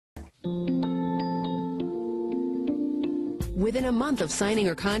Within a month of signing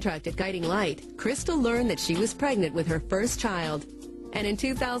her contract at Guiding Light, Crystal learned that she was pregnant with her first child. And in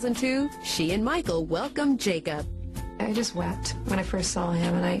 2002, she and Michael welcomed Jacob. I just wept when I first saw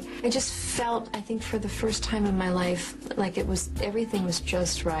him, and I just felt, I think for the first time in my life, like everything was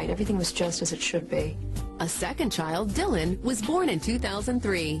just right. Everything was just as it should be. A second child, Dylan, was born in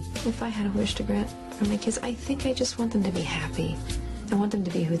 2003. If I had a wish to grant for my kids, I think I just want them to be happy. I want them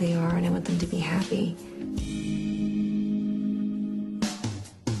to be who they are, and I want them to be happy.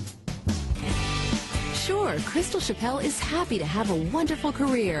 Sure, Crystal Chappell is happy to have a wonderful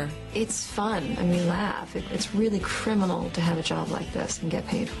career. It's fun, and we laugh. It's really criminal to have a job like this and get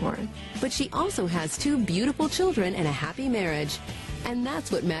paid for it. But she also has 2 beautiful children and a happy marriage. And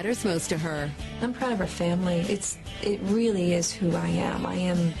that's what matters most to her. I'm proud of our family. It really is who I am.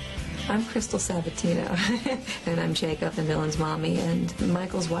 I'm Crystal Sabatino, and I'm Jacob and Dylan's mommy and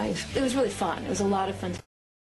Michael's wife. It was really fun. It was a lot of fun.